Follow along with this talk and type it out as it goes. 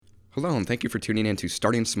Hello, and thank you for tuning in to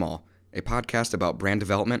Starting Small, a podcast about brand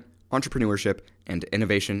development, entrepreneurship, and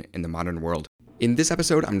innovation in the modern world. In this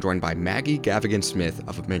episode, I'm joined by Maggie Gavigan Smith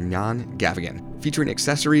of Mignonne Gavigan, featuring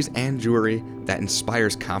accessories and jewelry that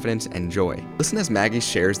inspires confidence and joy. Listen as Maggie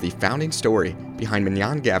shares the founding story behind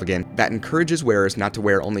Mignonne Gavigan that encourages wearers not to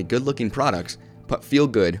wear only good-looking products, but feel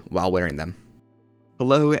good while wearing them.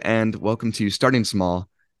 Hello, and welcome to Starting Small.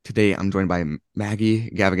 Today, I'm joined by Maggie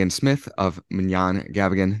Gavigan Smith of Mignonne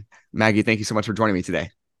Gavigan. Maggie, thank you so much for joining me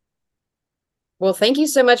today. Well, thank you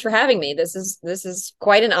so much for having me. This is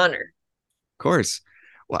quite an honor. Of course.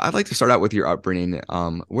 Well, I'd like to start out with your upbringing.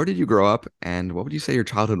 Where did you grow up, and what would you say your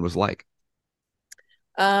childhood was like?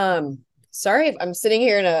 Sorry if I'm sitting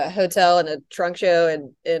here in a hotel in a trunk show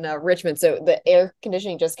in Richmond, so the air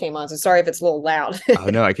conditioning just came on. So sorry if it's a little loud. Oh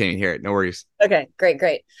no, I can't even hear it. No worries. Okay,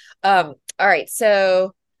 great. All right.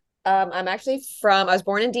 So, I'm actually I was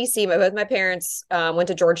born in DC. Both my parents went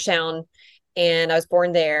to Georgetown, and I was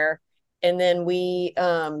born there. And then we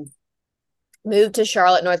moved to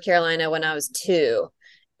Charlotte, North Carolina when I was 2,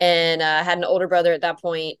 and had an older brother at that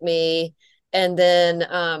point, me. And then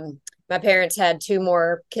my parents had 2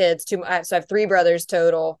 more kids. So I have 3 brothers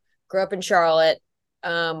total. Grew up in Charlotte.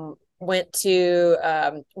 Went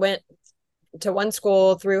to one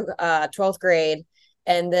school through 12th grade,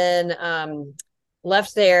 and then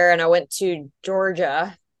left there, and I went to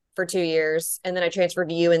Georgia for 2 years, and then I transferred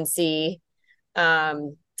to UNC.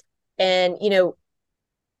 And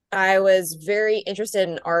I was very interested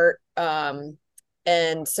in art.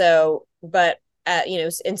 And so, but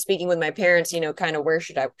in speaking with my parents, kind of where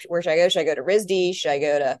should I go? Should I go to RISD? Should I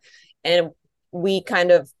go to, and we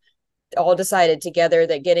kind of all decided together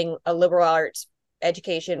that getting a liberal arts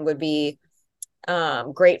education would be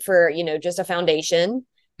great for, just a foundation,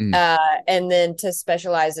 Mm. and then to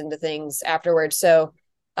specialize into things afterwards. So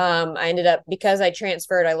I ended up, because I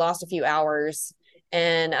transferred, I lost a few hours,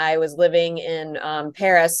 and I was living in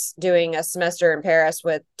Paris, doing a semester in Paris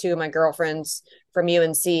with 2 of my girlfriends from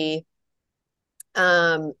UNC,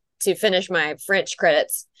 to finish my French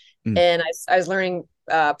credits. Mm. And I was learning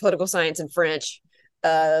political science and French. It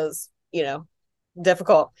was,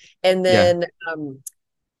 difficult. And Yeah.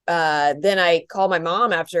 then I called my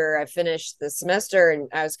mom after I finished the semester, and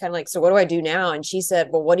I was kind of like, so what do I do now? And she said,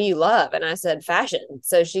 well, what do you love? And I said, fashion.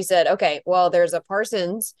 So she said, okay, well, there's a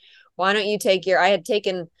Parsons. Why don't you take your, I had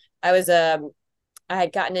gotten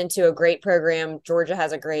into a great program. Georgia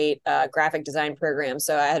has a great graphic design program.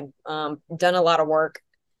 So I had done a lot of work,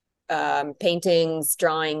 paintings,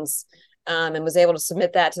 drawings, and was able to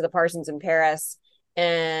submit that to the Parsons in Paris.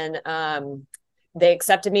 And they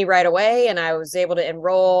accepted me right away, and I was able to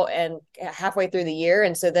enroll and halfway through the year.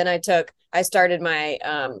 And so then I started my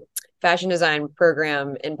fashion design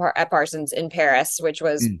program at Parsons in Paris, which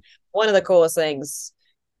was Mm. one of the coolest things.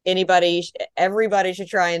 Everybody should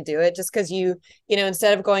try and do it, just because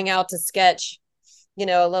instead of going out to sketch,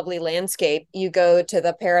 a lovely landscape, you go to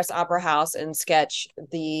the Paris Opera House and sketch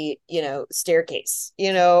the, staircase,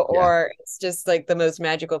 Yeah. or it's just like the most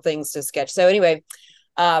magical things to sketch. So anyway,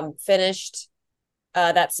 finished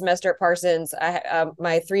that semester at Parsons.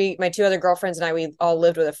 My 2 other girlfriends and we all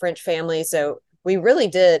lived with a French family. So we really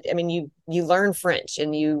did. I mean, you learn French,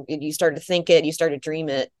 and you start to think it, you start to dream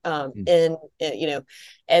it. Mm.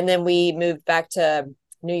 And then we moved back to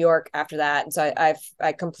New York after that. And so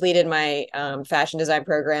I completed my fashion design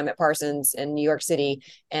program at Parsons in New York City,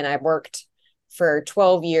 and I worked for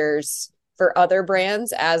 12 years for other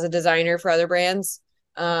brands as a designer for other brands,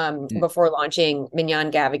 Mm. before launching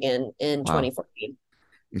Mignonne Gavigan in Wow. 2014.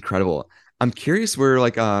 Incredible. I'm curious where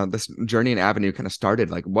this journey and avenue kind of started.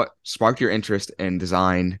 Like what sparked your interest in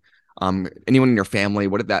design? Anyone in your family,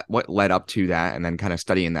 what led up to that, and then kind of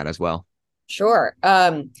studying that as well? Sure.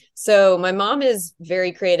 So my mom is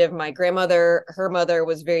very creative. My grandmother, her mother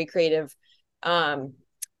was very creative. Um,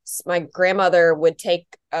 my grandmother would take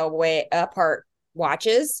away apart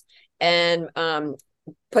watches and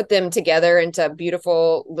put them together into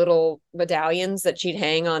beautiful little medallions that she'd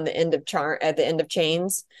hang on the end of at the end of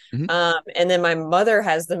chains. Hmm. And then my mother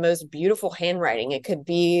has the most beautiful handwriting. It could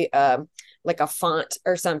be like a font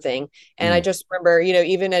or something. And I Mm. just remember,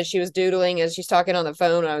 even as she was doodling, as she's talking on the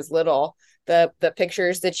phone when I was little, the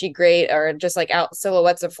pictures that she create, or just like out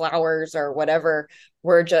silhouettes of flowers or whatever,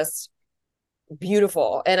 were just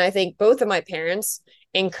beautiful. And I think both of my parents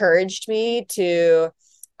encouraged me to,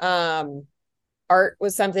 art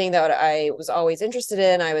was something that I was always interested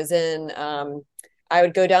in. I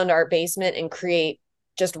would go down to our basement and create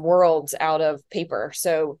just worlds out of paper.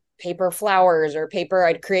 So paper flowers or paper,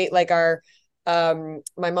 I'd create like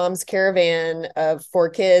my mom's caravan of 4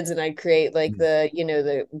 kids, and I'd create like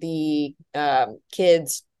Mm. the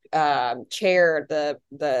kids chair,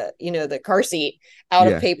 the car seat out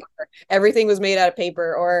of Yeah. paper. Everything was made out of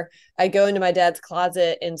paper. Or I'd go into my dad's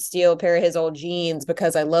closet and steal a pair of his old jeans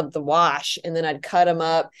because I loved the wash, and then I'd cut them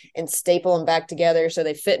up and staple them back together so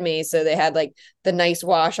they fit me, so they had like the nice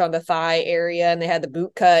wash on the thigh area, and they had the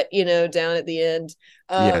boot cut, down at the end.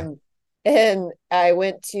 Yeah. And I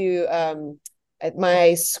went to at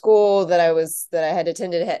my school that I had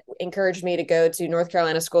attended had encouraged me to go to North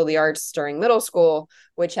Carolina School of the Arts during middle school,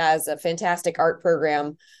 which has a fantastic art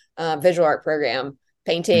program, visual art program, Mm.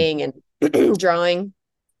 painting and drawing.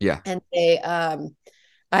 Yeah. And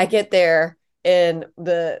I get there, and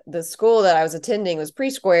the school that I was attending was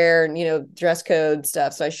pre-square and dress code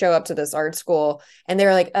stuff. So I show up to this art school, and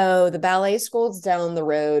they're like, "Oh, the ballet school's down the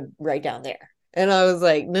road, right down there." And I was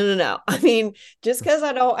like, "No, no, no. I mean, just because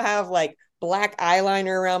I don't have like black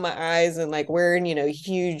eyeliner around my eyes and like wearing,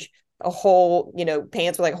 huge a whole,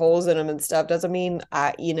 pants with like holes in them and stuff doesn't mean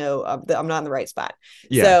I'm not in the right spot."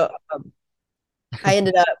 Yeah. So I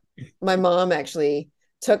ended up, my mom actually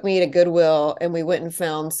took me to Goodwill, and we went and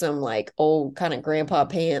found some like old kind of grandpa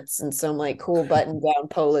pants and some like cool button down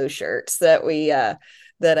polo shirts that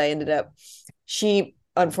I ended up, she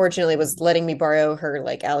unfortunately was letting me borrow her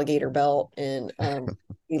like alligator belt, and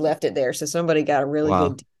we left it there. So somebody got a really Wow.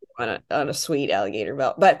 good deal on a sweet alligator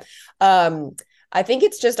belt. But I think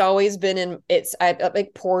it's just always been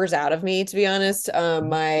it pours out of me, to be honest.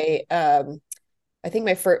 My I think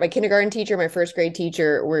my kindergarten teacher, my first grade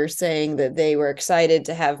teacher were saying that they were excited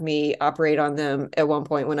to have me operate on them at one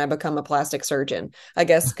point when I become a plastic surgeon. I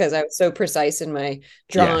guess because I was so precise in my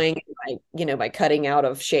Yeah. drawing, my cutting out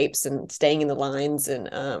of shapes and staying in the lines.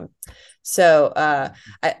 And so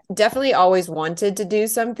I definitely always wanted to do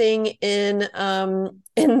something in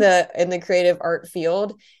the creative art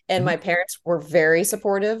field. And Mhm. my parents were very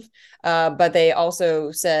supportive, but they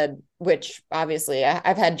also said, which obviously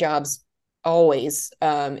I've had jobs always,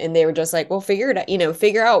 and they were just like, well, figure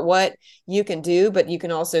out what you can do, but you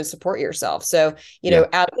can also support yourself. So Yeah.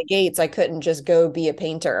 out of the gates, I couldn't just go be a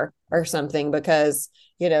painter or something, because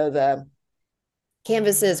the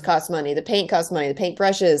canvases cost money, the paint costs money, the paint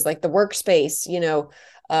brushes, like the workspace,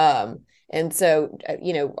 and so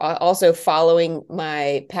also following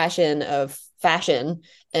my passion of fashion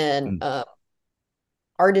and Mm.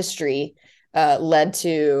 artistry led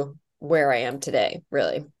to where I am today,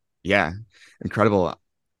 really. Yeah. Incredible.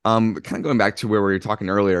 Kind of going back to where we were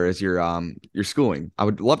talking earlier is your schooling. I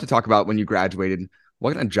would love to talk about when you graduated.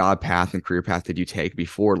 What kind of job path and career path did you take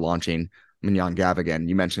before launching Mignonne Gavigan?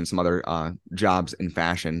 You mentioned some other jobs in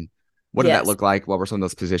fashion. What did that Yes. look like? What were some of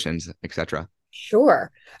those positions, etc.?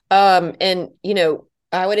 Sure. And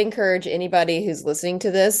I would encourage anybody who's listening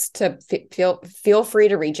to this to feel free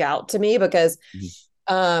to reach out to me, because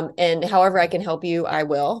Mhm. and however I can help you, I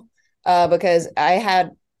will. Because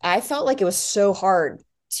I felt like it was so hard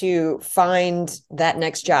to find that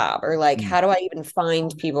next job, or like, Mm. how do I even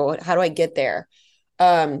find people? How do I get there?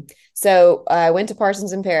 So I went to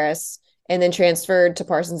Parsons in Paris, and then transferred to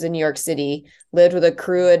Parsons in New York City, lived with a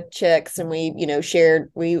crew of chicks, and we,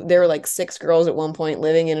 there were like 6 girls at one point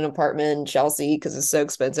living in an apartment in Chelsea because it's so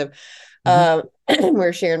expensive. Mhm. We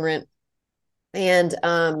we're sharing rent. And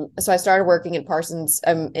so I started working at Parsons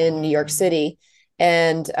in New York City,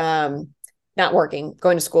 and not working,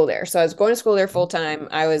 going to school there. So I was going to school there full time.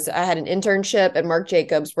 I had an internship at Marc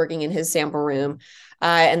Jacobs working in his sample room.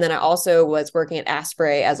 And then I also was working at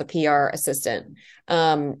Asprey as a PR assistant,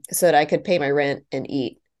 so that I could pay my rent and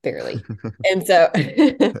eat barely. And so,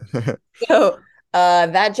 so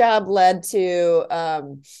that job led to,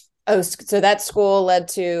 so that school led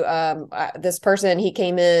to this person. He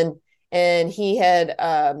came in, and he had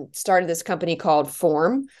started this company called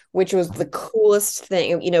Form, which was the coolest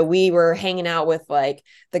thing. We were hanging out with like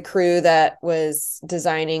the crew that was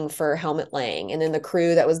designing for helmet laying, and then the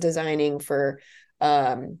crew that was designing for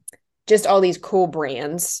just all these cool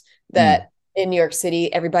brands Mm. that in New York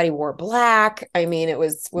City, everybody wore black. I mean, it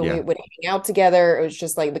was when we Yeah. would hang out together, it was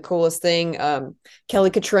just like the coolest thing.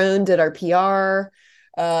 Kelly Catrone did our PR.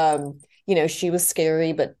 She was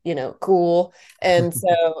scary, but cool. And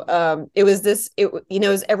so it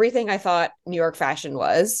was everything I thought New York fashion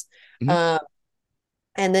was. Mhm. Um,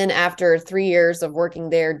 and then after 3 years of working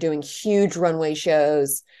there, doing huge runway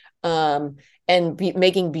shows, and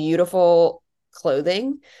making beautiful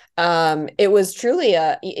clothing, it was truly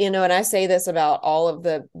and I say this about all of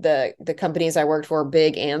the companies I worked for,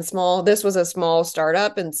 big and small. This was a small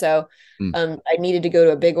startup, and so Mm. I needed to go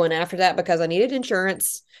to a big one after that, because I needed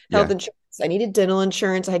insurance, health Yeah. insurance. I needed dental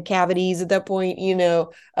insurance. I had cavities at that point,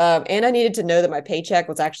 and I needed to know that my paycheck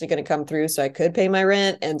was actually going to come through so I could pay my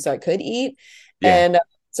rent and so I could eat. Yeah. And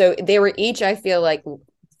so they were each, I feel like,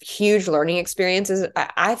 huge learning experiences.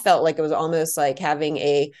 I felt like it was almost like getting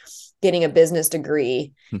a business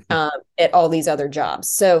degree at all these other jobs.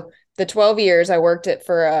 So the 12 years I worked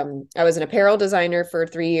I was an apparel designer for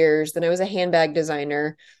 3 years. Then I was a handbag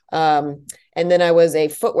designer. And then I was a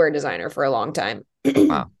footwear designer for a long time.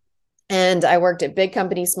 Wow. And I worked at big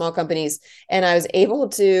companies, small companies, and I was able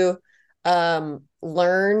to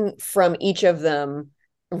learn from each of them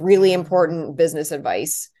really important business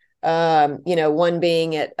advice. One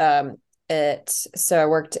being so I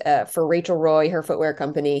worked for Rachel Roy, her footwear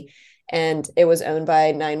company, and it was owned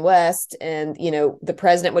by Nine West. And, the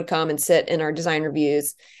president would come and sit in our design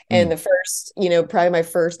reviews. And the first, probably my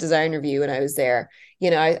first design review when I was there,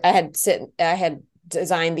 I had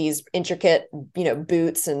designed these intricate,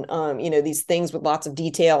 boots and, these things with lots of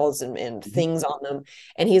details and things on them.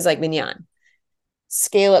 And he's like, Mignonne,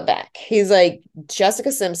 scale it back. He's like,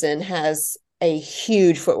 Jessica Simpson has a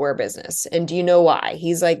huge footwear business. And do you know why?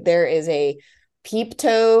 He's like, there is a peep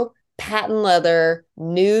toe, patent leather,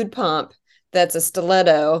 nude pump that's a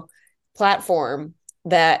stiletto platform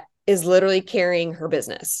that is literally carrying her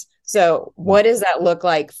business. So what does that look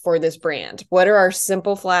like for this brand? What are our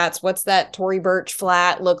simple flats? What's that Tory Burch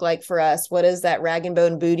flat look like for us? What does that rag and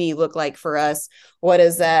bone booty look like for us? What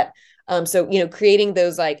is that? Creating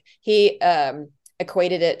those, like he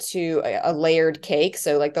equated it to a layered cake.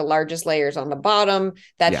 So like the largest layers on the bottom,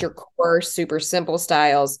 that's your core, super simple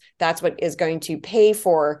styles. That's what is going to pay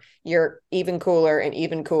for your even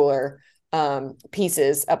cooler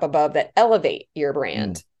pieces up above that elevate your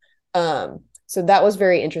brand. So that was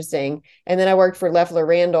very interesting. And then I worked for Leffler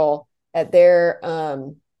Randall at their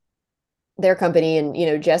company.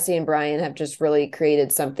 And, Jesse and Brian have just really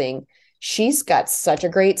created something. She's got such a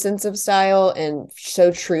great sense of style and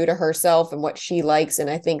so true to herself and what she likes. And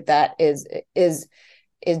I think that is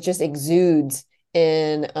just exudes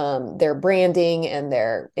in their branding and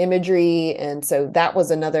their imagery. And so that was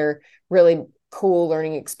another really cool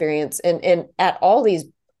learning experience. And at all these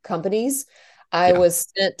companies, I was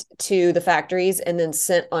sent to the factories and then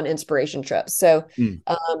sent on inspiration trips. So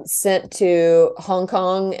sent to Hong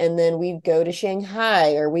Kong, and then we'd go to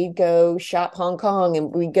Shanghai, or we'd go shop Hong Kong,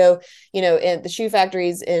 and we'd go, and the shoe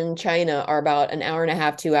factories in China are about an hour and a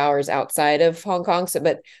half, 2 hours outside of Hong Kong. So,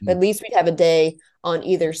 but at least we'd have a day on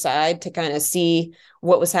either side to kind of see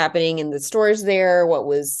what was happening in the stores there. What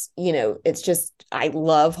was, it's just, I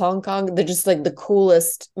love Hong Kong. They're just like the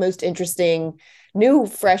coolest, most interesting, new,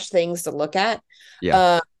 fresh things to look at.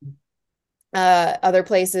 Other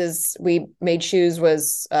places we made shoes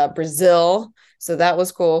was Brazil. So that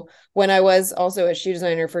was cool. When I was also a shoe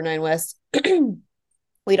designer for Nine West,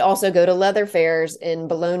 we'd also go to leather fairs in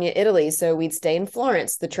Bologna, Italy. So we'd stay in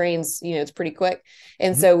Florence. The trains, it's pretty quick.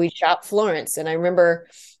 And so we'd shop Florence. And I remember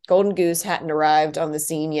Golden Goose hadn't arrived on the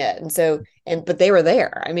scene yet. And so, but they were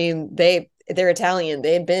there. I mean, they're Italian.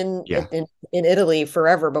 They had been in Italy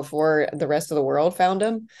forever before the rest of the world found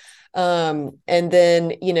them. And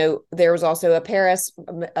then, there was also a Paris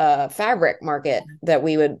fabric market that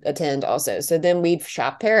we would attend also. So then we'd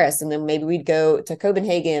shop Paris, and then maybe we'd go to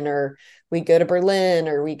Copenhagen, or we'd go to Berlin,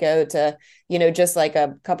 or we go to, just like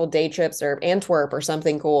a couple day trips, or Antwerp or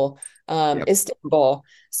something cool, Istanbul.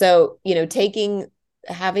 So,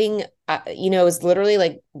 having, it was literally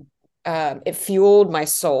like, it fueled my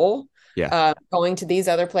soul. Going to these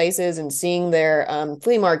other places and seeing their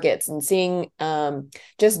flea markets and seeing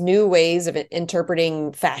just new ways of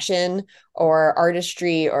interpreting fashion or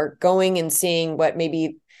artistry, or going and seeing what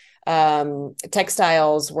maybe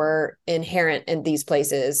textiles were inherent in these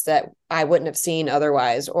places that I wouldn't have seen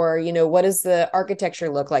otherwise. Or, what does the architecture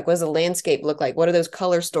look like? What does the landscape look like? What are those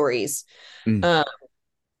color stories?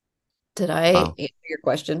 Did I answer your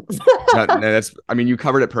question? No, you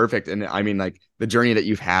covered it perfect. And I mean, like, the journey that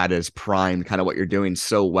you've had is primed kind of what you're doing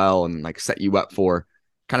so well, and like set you up for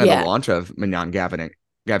kind of the launch of Mignonne Gavigan.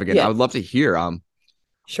 I would love to hear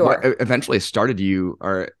what eventually started you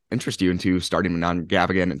or interest you into starting Mignonne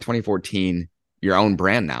Gavigan in 2014, your own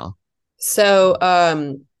brand now. So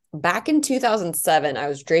back in 2007, I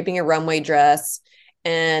was draping a runway dress,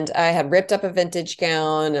 and I had ripped up a vintage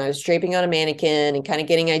gown, and I was draping on a mannequin and kind of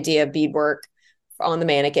getting idea of beadwork on the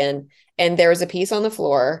mannequin. And there was a piece on the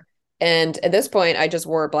floor. And at this point, I just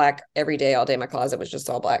wore black every day, all day. My closet was just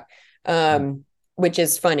all black, which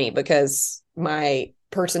is funny because my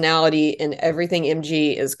personality and everything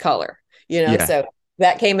MG is color, so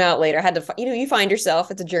that came out later. I had to, you find yourself,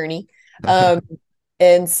 it's a journey.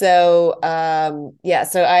 And so,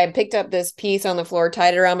 so I picked up this piece on the floor,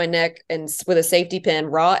 tied it around my neck, and with a safety pin,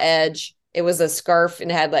 raw edge. It was a scarf, and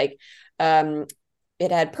it had like,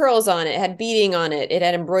 it had pearls on it, it had beading on it, it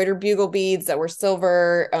had embroidered bugle beads that were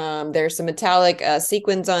silver. There's some metallic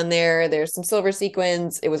sequins on there. There's some silver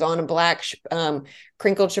sequins. It was on a black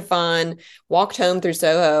crinkled chiffon. Walked home through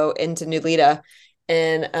Soho into Nulita,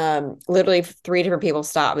 and literally 3 different people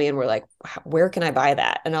stopped me and were like, "Where can I buy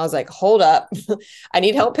that?" And I was like, "Hold up, I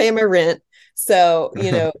need help paying my rent." So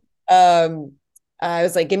I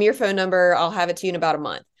was like, "Give me your phone number. I'll have it to you in about a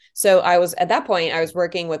month." So I was at that point, I was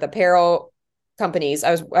working with apparel companies.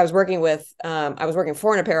 I was working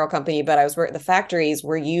for an apparel company, but the factories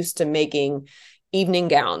were used to making evening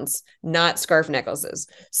gowns, not scarf necklaces.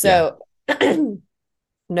 So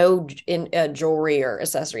no jewelry or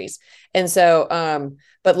accessories. And so,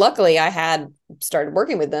 but luckily I had started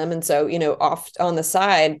working with them. And so, off on the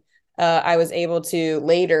side, I was able to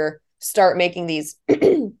later start making these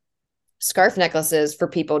scarf necklaces for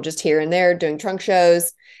people just here and there doing trunk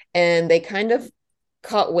shows. And they kind of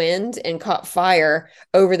caught wind and caught fire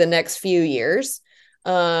over the next few years.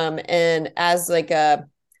 And as like a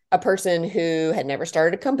person who had never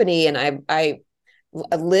started a company, and I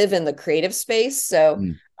live in the creative space. So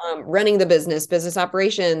running the business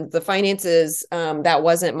operations, the finances, that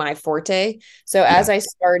wasn't my forte. So as I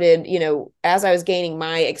started, as I was gaining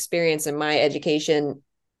my experience and my education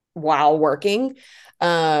while working,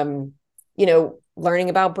 learning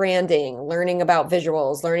about branding, learning about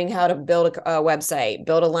visuals, learning how to build a website,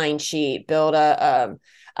 build a line sheet,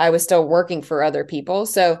 I was still working for other people.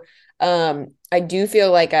 So I do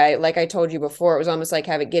feel like I told you before, it was almost like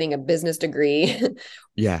getting a business degree.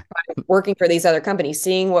 Yeah. Working for these other companies,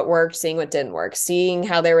 seeing what worked, seeing what didn't work, seeing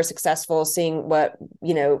how they were successful, seeing what,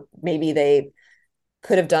 maybe they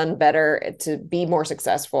could have done better to be more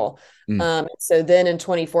successful. So then in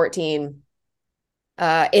 2014,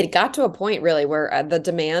 it got to a point really where the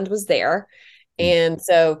demand was there. And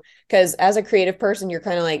so, because as a creative person, you're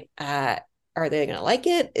kind of like, are they going to like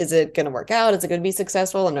it? Is it going to work out? Is it going to be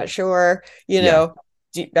successful? I'm not sure. You don't have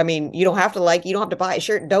to you don't have to buy a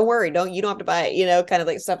shirt. Don't worry. You don't have to buy it, kind of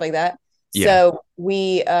like stuff like that. Yeah.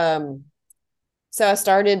 So I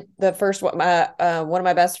started the first one. One of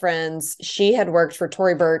my best friends, she had worked for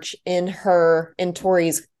Tory Burch in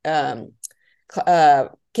Tory's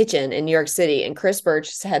kitchen in New York City. And Chris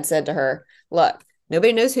Birch had said to her, "Look,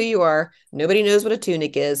 nobody knows who you are. Nobody knows what a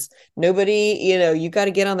tunic is. Nobody, you got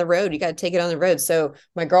to get on the road. You got to take it on the road." So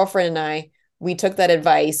my girlfriend and we took that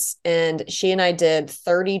advice, and she and I did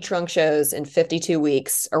 30 trunk shows in 52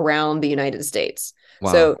 weeks around the United States.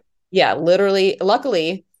 Wow. So yeah, literally,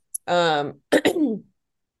 luckily,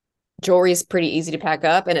 jewelry is pretty easy to pack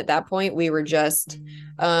up. And at that point we were just,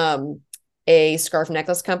 a scarf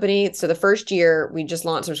necklace company. So the first year we just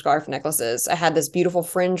launched some scarf necklaces. I had this beautiful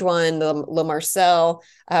fringe one, the Le Marcel.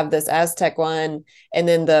 I have this Aztec one, and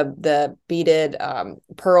then the beaded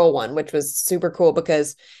pearl one, which was super cool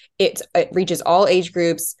because it reaches all age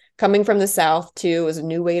groups. Coming from the South too, was a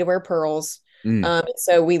new way to wear pearls.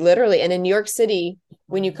 So we literally, and in New York City,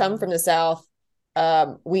 when you come from the South,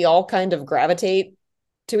 we all kind of gravitate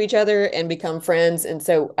to each other and become friends. And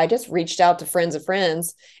so I just reached out to friends of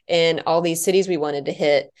friends in all these cities we wanted to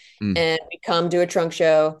hit, and we come do a trunk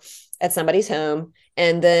show at somebody's home.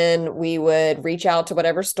 And then we would reach out to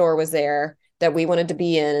whatever store was there that we wanted to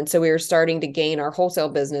be in. And so we were starting to gain our wholesale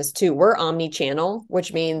business too. We're omni-channel,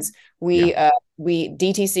 which means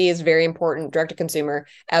DTC is very important, direct to consumer,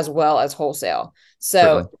 as well as wholesale.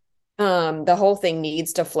 So the whole thing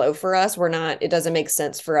needs to flow for us. It doesn't make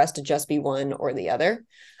sense for us to just be one or the other.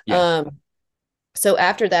 Yeah. So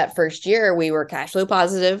after that first year, we were cash flow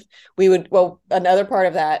positive. Another part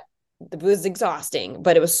of that was exhausting,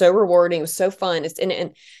 but it was so rewarding. It was so fun.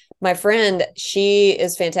 And my friend, she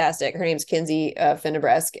is fantastic. Her name's Kinsey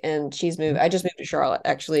Fennebresk, and I just moved to Charlotte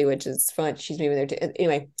actually, which is fun. She's moving there too.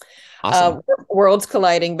 Anyway, awesome. Worlds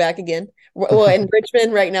colliding back again. Well, in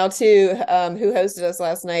Richmond right now too, who hosted us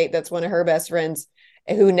last night. That's one of her best friends,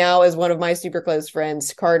 who now is one of my super close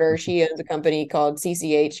friends, Carter. She owns a company called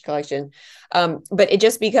CCH Collection. But it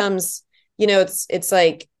just becomes, it's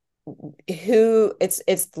like,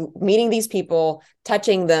 it's meeting these people,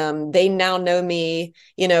 touching them. They now know me,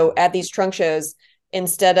 at these trunk shows,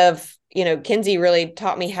 instead of, Kinsey really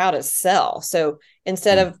taught me how to sell. So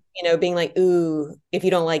instead of, being like, "Ooh, if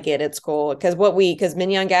you don't like it, it's cool." Because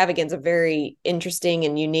Mignonne Gavigan's a very interesting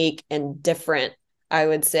and unique and different, I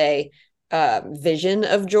would say, vision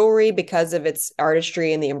of jewelry because of its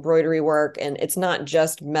artistry and the embroidery work. And it's not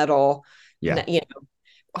just metal,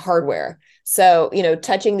 hardware. So,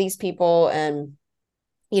 touching these people and,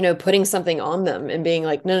 putting something on them and being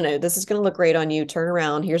like, no, this is going to look great on you. Turn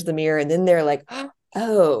around. Here's the mirror. And then they're like,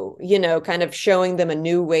 oh, kind of showing them a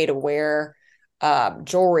new way to wear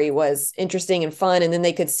jewelry was interesting and fun. And then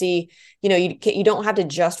they could see, you don't have to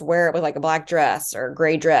just wear it with like a black dress or a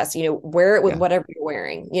gray dress, wear it with whatever you're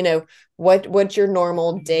wearing, what's your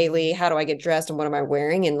normal daily, how do I get dressed and what am I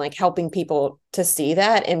wearing? And like helping people to see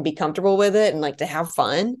that and be comfortable with it and like to have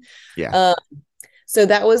fun. Yeah. So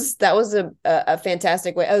that was a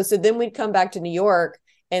fantastic way. Oh, so then we'd come back to New York.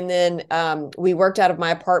 And then we worked out of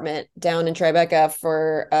my apartment down in Tribeca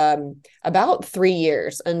for about 3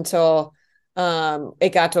 years until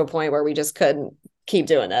it got to a point where we just couldn't keep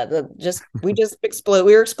doing that. We just explode.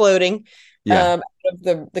 We were exploding Yeah. out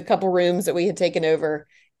of the couple rooms that we had taken over.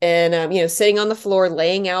 And sitting on the floor,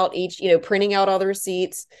 laying out each, printing out all the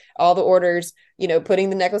receipts, all the orders, putting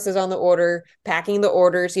the necklaces on the order, packing the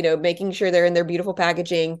orders, making sure they're in their beautiful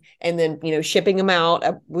packaging, and then shipping them out.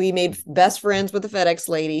 We made best friends with the FedEx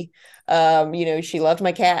lady. She loved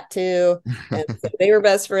my cat too, and so they were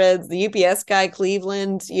best friends. The UPS guy,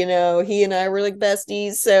 Cleveland, he and I were like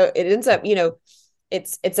besties. So it ends up,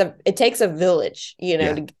 it takes a village,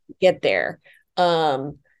 Yeah. to get there.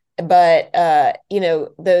 But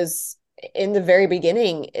those in the very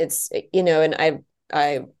beginning, it's and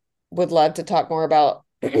I would love to talk more about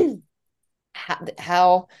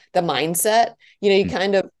how the mindset, you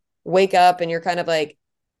kind of wake up and you're kind of like,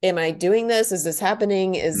 am I doing this? Is this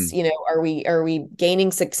happening? Are we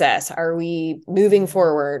gaining success? Are we moving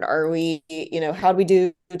forward? Are we, how do we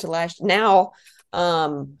do to last now?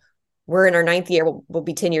 We're in our 9th year. We'll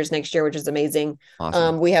be 10 years next year, which is amazing.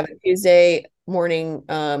 Awesome. We have a Tuesday morning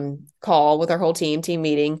call with our whole team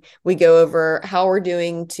meeting. We go over how we're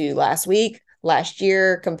doing to last week, last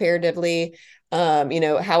year, comparatively.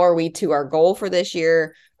 How are we to our goal for this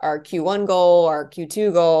year, our Q1 goal, our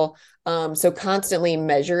Q2 goal. So constantly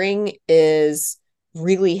measuring is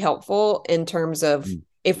really helpful in terms of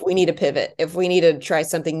if we need to pivot, if we need to try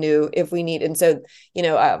something new, and so,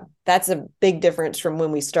 that's a big difference from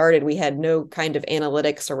when we started. We had no kind of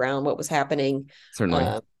analytics around what was happening.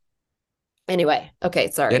 Certainly. Anyway,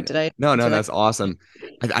 okay, sorry. No, that's awesome.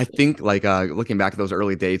 I think like looking back at those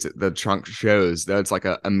early dates, the trunk shows, that's like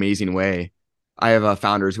an amazing way. I have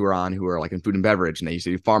founders who are like in food and beverage, and they used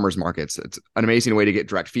to do farmers markets. It's an amazing way to get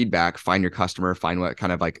direct feedback, find your customer, find what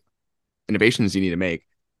kind of like innovations you need to make,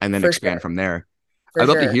 and then expand from there. I'd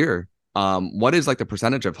love to hear what is like the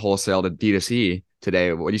percentage of wholesale to D2C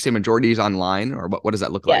today? Would you say majority is online, or what does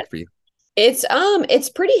that look like for you? It's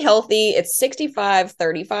pretty healthy. It's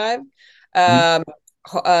 65-35.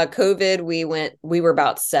 COVID, we were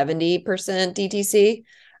about 70% DTC.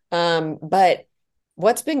 But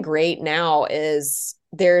what's been great now is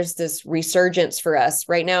there's this resurgence for us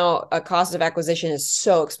right now. A cost of acquisition is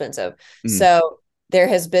so expensive. So there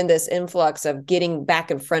has been this influx of getting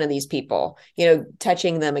back in front of these people,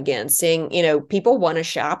 touching them again, seeing, people want to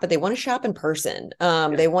shop, but they want to shop in person.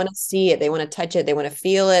 They want to see it. They want to touch it. They want to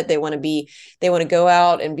feel it. They want to go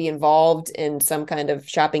out and be involved in some kind of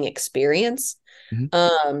shopping experience.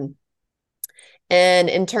 And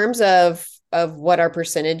in terms of what our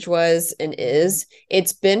percentage was and is,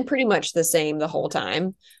 it's been pretty much the same the whole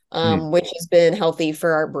time, which has been healthy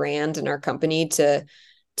for our brand and our company to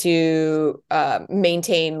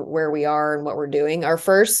maintain where we are and what we're doing. Our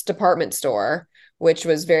first department store, which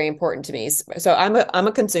was very important to me. So I'm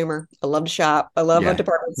a consumer. I love to shop. I love a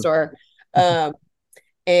department store.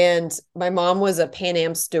 And my mom was a Pan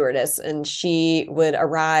Am stewardess, and she would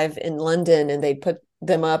arrive in London and they'd put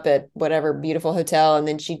them up at whatever beautiful hotel. And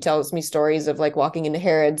then she tells me stories of like walking into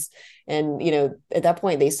Harrods, and, at that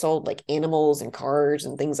point they sold like animals and cars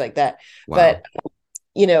and things like that. Wow.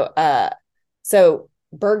 But, so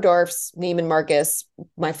Bergdorf's, Neiman Marcus,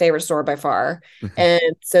 my favorite store by far.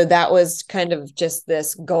 And so that was kind of just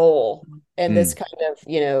this goal and this kind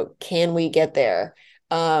of, can we get there?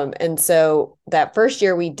 And so that first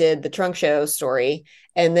year we did the trunk show story.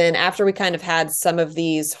 And then after we kind of had some of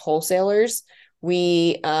these wholesalers,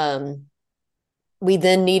 we then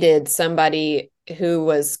needed somebody who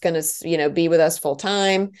was going to, be with us full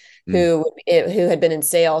time, who had been in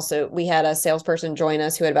sales. So we had a salesperson join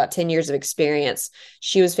us who had about 10 years of experience.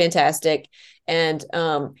 She was fantastic. And,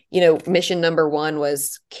 mission number one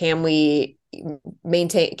was, can we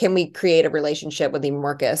create a relationship with the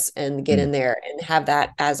Marcus and get in there and have that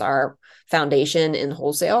as our foundation in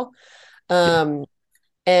wholesale?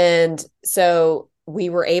 And so we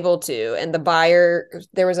were able to, and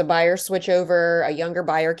there was a buyer switch over, a younger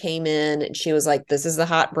buyer came in and she was like, this is the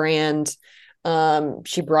hot brand.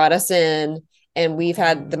 She brought us in and we've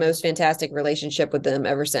had the most fantastic relationship with them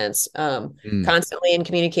ever since. Mm. Constantly in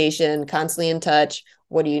communication, constantly in touch.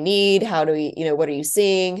 What do you need? How do we, what are you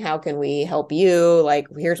seeing? How can we help you? Like,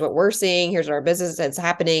 here's what we're seeing. Here's our business that's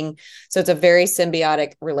happening. So it's a very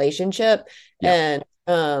symbiotic relationship. Yeah.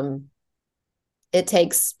 And it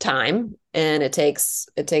takes time, and it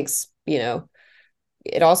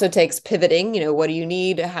also takes pivoting. What do you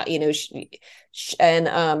need? How, and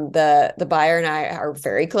the buyer and I are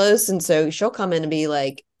very close, and so she'll come in and be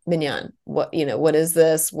like, Mignon, what is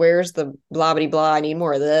this? Where's the blah blah blah? I need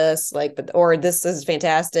more of this, like, or this is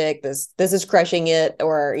fantastic. This is crushing it,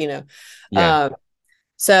 or Yeah. um,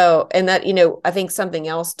 so, and that, I think something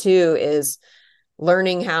else too is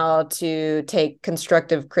learning how to take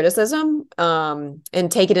constructive criticism,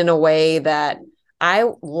 and take it in a way that I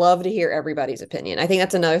love to hear everybody's opinion. I think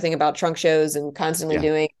that's another thing about trunk shows and constantly Yeah.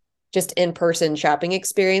 doing just in-person shopping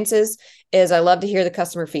experiences is I love to hear the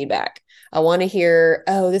customer feedback. I want to hear,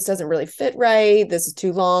 oh, this doesn't really fit right. This is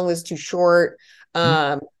too long. This is too short. Mm.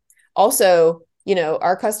 Um, Also,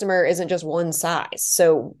 our customer isn't just one size.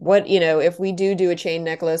 So what, if we do a chain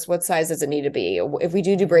necklace, what size does it need to be? If we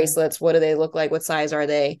do bracelets, what do they look like? What size are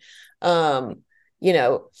they? Um, you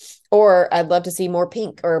know, or I'd love to see more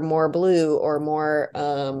pink or more blue or more.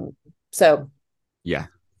 So Yeah.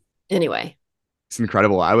 anyway, It's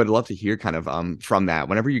incredible. I would love to hear kind of from that.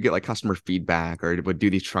 Whenever you get like customer feedback or would do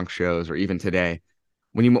these trunk shows or even today,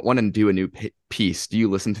 when you want to do a new piece, do you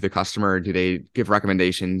listen to the customer? Do they give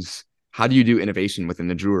recommendations? How do you do innovation within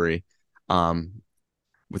the jewelry, um,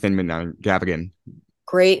 within Mignonne Gavigan,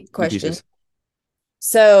 great new question. pieces?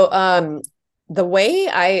 So,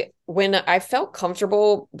 when I felt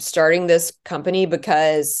comfortable starting this company,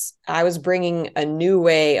 because I was bringing a new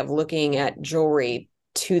way of looking at jewelry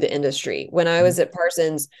to the industry. When I Mhm. was at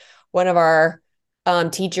Parsons, one of our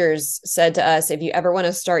teachers said to us, if you ever want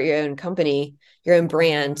to start your own company, your own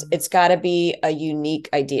brand, it's got to be a unique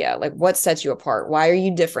idea. Like, what sets you apart? Why are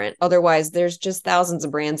you different? Otherwise, there's just thousands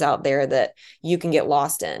of brands out there that you can get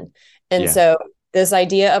lost in. And Yeah. so this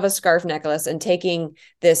idea of a scarf necklace and taking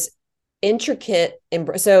this intricate,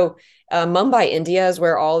 so Mumbai, India is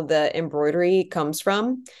where all the embroidery comes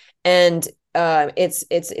from. And it's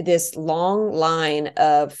this long line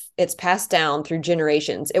of, it's passed down through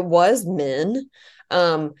generations. It was men,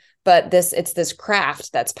 but it's this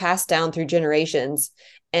craft that's passed down through generations,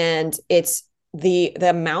 and it's the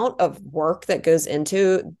amount of work that goes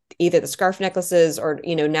into either the scarf necklaces, or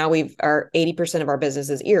now we've our 80% of our business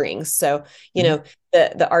is earrings. So Mhm.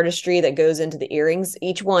 the artistry that goes into the earrings,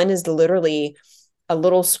 each one is literally a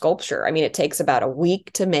little sculpture. I mean, it takes about a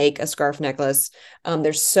week to make a scarf necklace.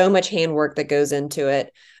 There's so much handwork that goes into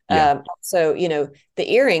it. Yeah. So,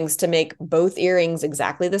 the earrings, to make both earrings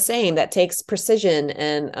exactly the same, that takes precision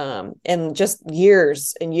and just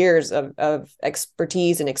years and years of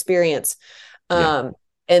expertise and experience. Yeah. Um,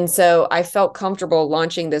 and so I felt comfortable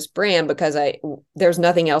launching this brand because there's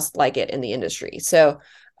nothing else like it in the industry. So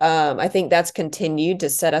I think that's continued to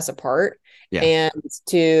set us apart, Yeah. and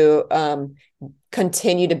to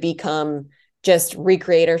continue to become, just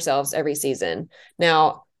recreate ourselves every season.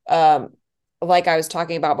 Now, like I was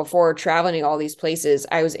talking about before, traveling all these places,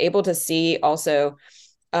 I was able to see also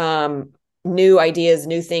new ideas,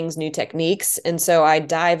 new things, new techniques. And so I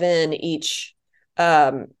dive in each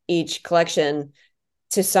collection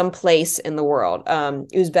to some place in the world,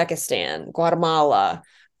 Uzbekistan, Guatemala,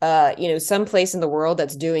 some place in the world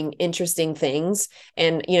that's doing interesting things.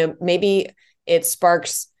 And, maybe it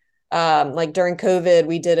sparks, like during COVID,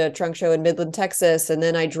 we did a trunk show in Midland, Texas, and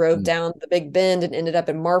then I drove Mm. down the Big Bend and ended up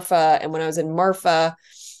in Marfa. And when I was in Marfa,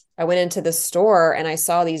 I went into the store and I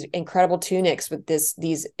saw these incredible tunics with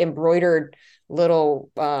these embroidered little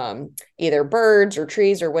either birds or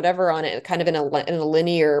trees or whatever on it, kind of in a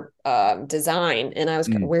linear design. And I was,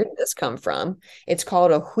 Mm. where did this come from? It's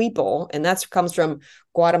called a huipil, and that comes from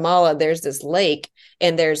Guatemala. There's this lake,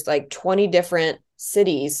 and there's like 20 different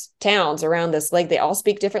cities, towns around this lake. They all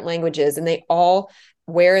speak different languages, and they all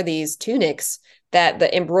wear these tunics that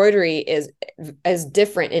the embroidery is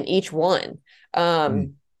different in each one. Mm.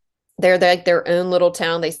 Um, they're like their own little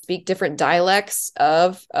town. They speak different dialects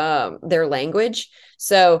of their language.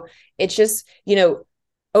 So it's just,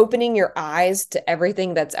 opening your eyes to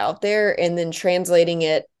everything that's out there, and then translating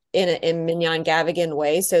it in Mignon Gavigan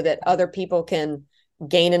way, so that other people can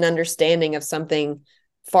gain an understanding of something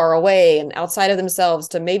far away and outside of themselves,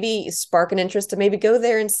 to maybe spark an interest to maybe go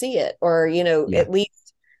there and see it. Or, Yeah. at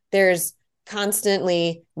least there's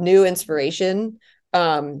constantly new inspiration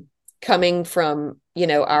coming from,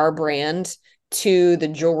 our brand to the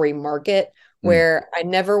jewelry market, Mm. where I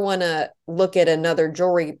never want to look at another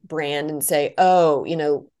jewelry brand and say, oh,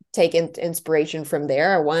 take inspiration from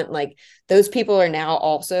there. I want like those people are now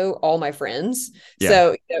also all my friends. Yeah.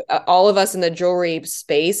 So all of us in the jewelry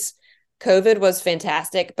space, COVID was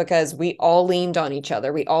fantastic because we all leaned on each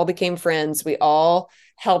other. We all became friends. We all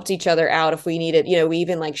helped each other out if we needed, we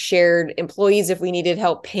even like shared employees if we needed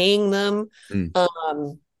help paying them.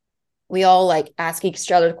 Mm. We all like ask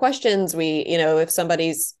each other questions. We, if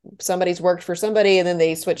somebody's worked for somebody and then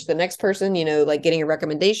they switch to the next person, like getting a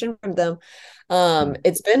recommendation from them.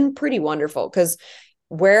 It's been pretty wonderful because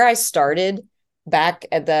where I started back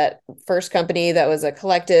at that first company that was a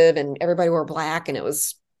collective and everybody wore black and it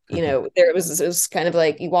was, it was kind of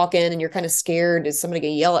like you walk in and you're kind of scared. Is somebody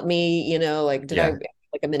going to yell at me? Like, did I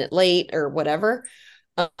like a minute late or whatever?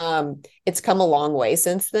 It's come a long way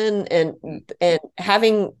since then. And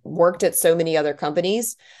having worked at so many other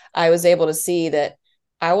companies, I was able to see that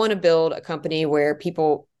I want to build a company where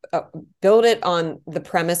people build it on the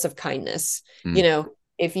premise of kindness.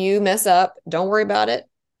 If you mess up, don't worry about it.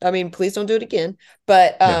 I mean, please don't do it again.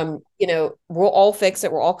 But, we'll all fix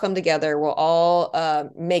it. We'll all come together. We'll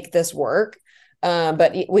all make this work.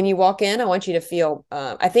 But when you walk in, I want you to feel,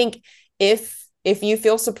 I think if you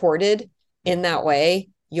feel supported in that way,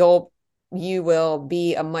 you will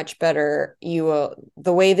be a much better, the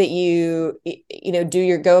way that you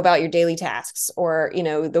go about your daily tasks or,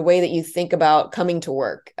 the way that you think about coming to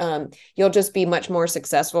work, you'll just be much more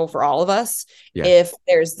successful for all of us. If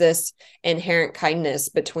there's this inherent kindness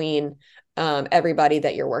between everybody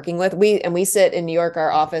that you're working with. We sit in New York.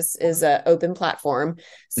 Our office is an open platform.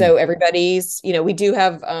 So everybody's, we do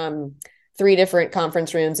have 3 different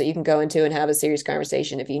conference rooms that you can go into and have a serious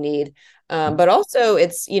conversation if you need. But also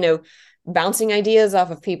it's, bouncing ideas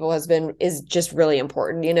off of people is just really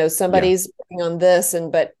important. Somebody's working on this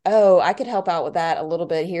but I could help out with that a little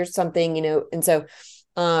bit. Here's something, and so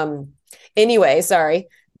anyway, sorry.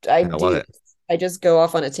 I love it. I just go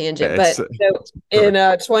off on a tangent, but so in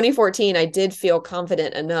 2014, I did feel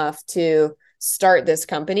confident enough to start this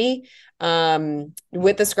company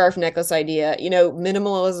with the scarf necklace idea.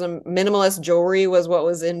 Minimalist jewelry was what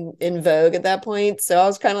was in vogue at that point. So I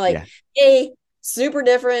was kind of like, hey, super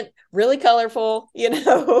different, really colorful,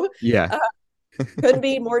 couldn't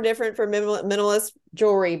be more different from minimalist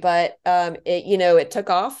jewelry, but it took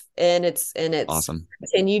off and it's awesome.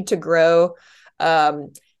 Continued to grow.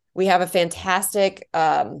 We have a fantastic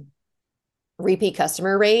repeat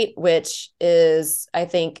customer rate, which is, I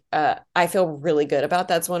think, I feel really good about.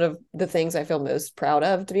 That's one of the things I feel most proud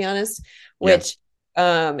of, to be honest, which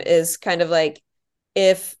is kind of like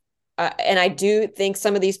if, and I do think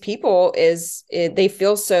some of these people they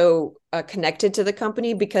feel so connected to the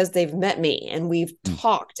company because they've met me and we've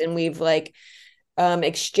talked and we've like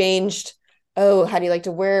exchanged, oh, how do you like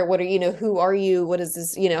to wear it? What are, who are you? What is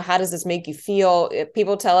this, how does this make you feel? If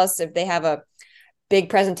people tell us if they have a big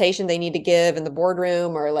presentation they need to give in the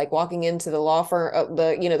boardroom or like walking into the law firm,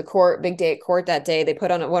 the court, big day at court that day, they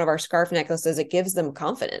put on one of our scarf necklaces. It gives them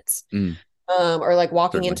confidence. Or like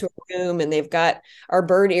walking into a room and they've got our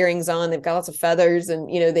bird earrings on, they've got lots of feathers and,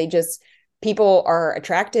 people are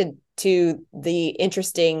attracted to the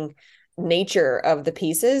interesting nature of the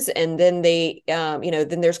pieces. And then they,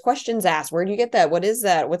 then there's questions asked, where do you get that? What is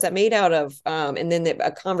that? What's that made out of? And then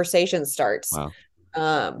a conversation starts,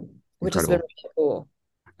 which has been really cool.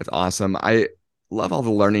 That's awesome. I love all the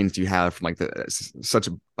learnings you have from like such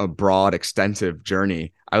a broad, extensive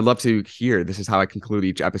journey. I would love to hear, this is how I conclude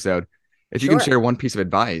each episode. If you can share one piece of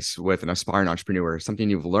advice with an aspiring entrepreneur, something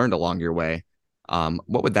you've learned along your way,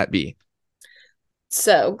 what would that be?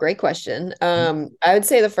 So great question. I would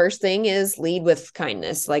say the first thing is lead with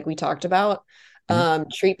kindness, like we talked about.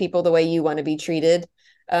 Treat people the way you want to be treated.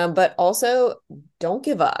 But also don't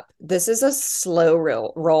give up. This is a slow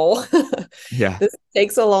roll. This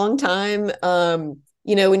takes a long time.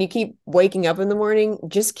 When you keep waking up in the morning,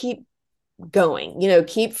 just keep going,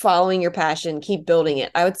 keep following your passion, keep building it.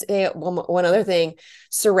 I would say one other thing,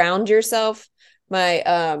 surround yourself.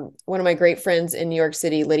 My one of my great friends in New York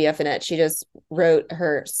City, Lydia Finette, she just wrote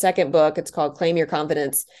her second book. It's called Claim Your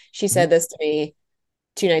Confidence. She said this to me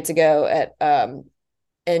 2 nights ago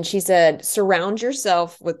and she said, surround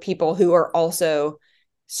yourself with people who are also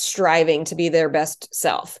striving to be their best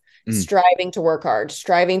self, striving to work hard,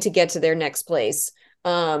 striving to get to their next place.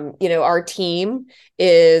 Our team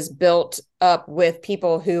is built up with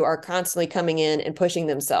people who are constantly coming in and pushing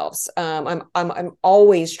themselves. I'm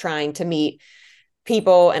always trying to meet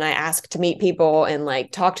people and I ask to meet people and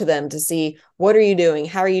like talk to them to see, what are you doing?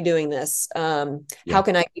 How are you doing this? How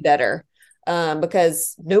can I be better?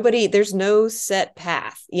 Because there's no set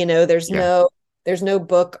path, there's no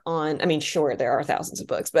book on, I mean, sure, there are thousands of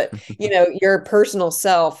books, but your personal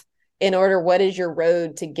self in order, what is your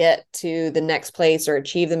road to get to the next place or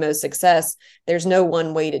achieve the most success? There's no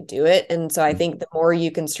one way to do it. And so I think the more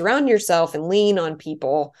you can surround yourself and lean on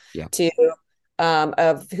people to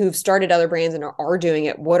of who've started other brands and are doing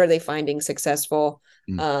it, what are they finding successful,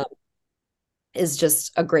 is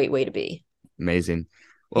just a great way to be. Amazing.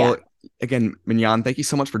 Well, again, Mignonne, thank you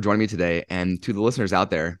so much for joining me today. And to the listeners out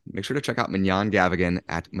there, make sure to check out Mignonne Gavigan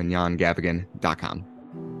at mignonnegavigan.com.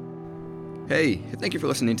 Hey, thank you for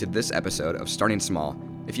listening to this episode of Starting Small.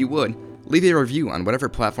 If you would, leave a review on whatever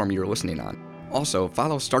platform you're listening on. Also,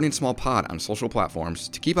 follow Starting Small Pod on social platforms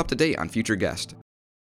to keep up to date on future guests.